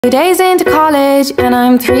2 days into college and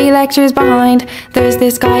I'm 3 lectures behind. There's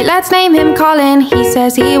this guy, let's name him Colin. He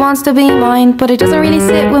says he wants to be mine, but it doesn't really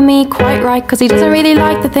sit with me quite right, cause he doesn't really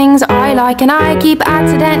like the things I like, and I keep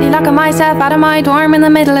accidentally locking myself out of my dorm in the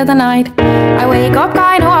middle of the night. I wake up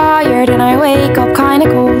kinda wired and I wake up kinda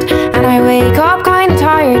cold, and I wake up kinda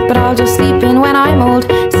tired, but I'll just sleep in when I'm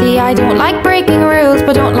old. See, I don't like breaking rules,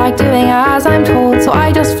 but don't like doing as I'm told, so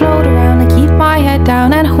I just float around and keep my head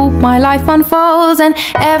down and hope my life unfolds. And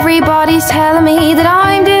everybody's telling me that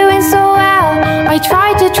I'm doing so well. I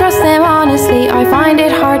try to trust them honestly, I find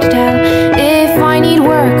it hard to tell if I need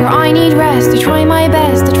work or I need rest. I try my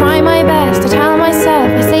best, I try my best, I tell myself,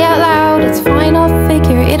 I say out loud, it's fine, I'll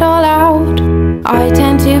figure it all out. I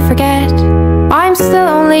tend to forget I'm still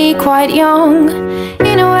only quite young.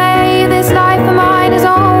 In a way, this life of mine has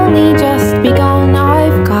only just begun.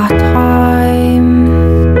 I've got time,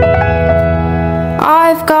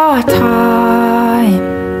 I've got time.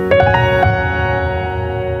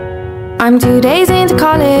 I'm 2 days into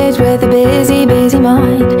college with a busy, busy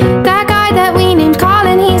mind. That guy that we named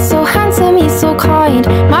Colin, he's so handsome, he's so kind.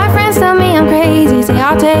 My friends tell me I'm crazy, say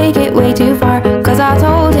I'll take it way too far, cause I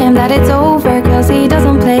told him that it's over, cause he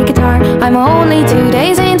doesn't play guitar. I'm only 2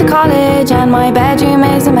 days into college and my bedroom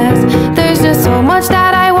is a mess. There's just so much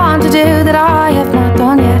that I want to do that I have not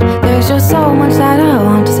done yet. There's just so much that I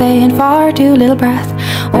want to say in far too little breath.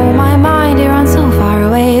 Oh, my mind, it runs so far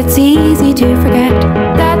away, it's easy to forget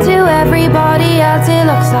that to everybody else it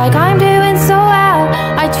looks like I'm doing so well.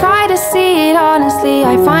 I try to see it honestly,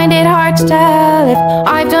 I find it hard to tell if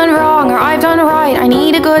I've done wrong or I've done right. I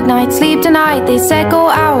need a good night's sleep tonight. They said go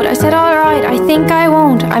out, I said alright. I think I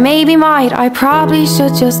won't, I maybe might. I probably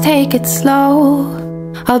should just take it slow.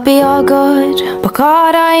 I'll be all good, but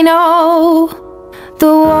God, I know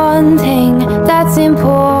the one thing that's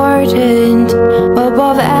important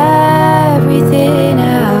above everything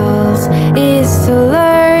else is to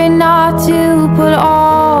learn not to put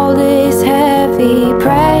all this heavy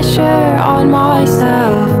pressure on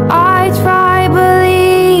myself. I try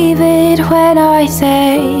believe it when I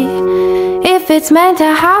say if it's meant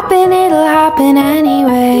to happen, it'll happen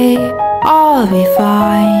anyway. I'll be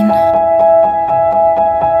fine.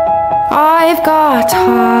 I've got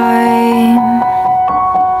time,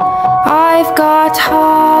 I've got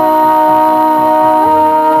time.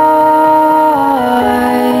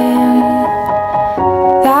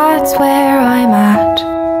 That's where I'm at,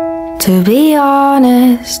 to be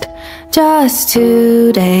honest. Just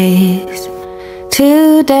 2 days,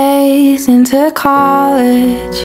 2 days into college.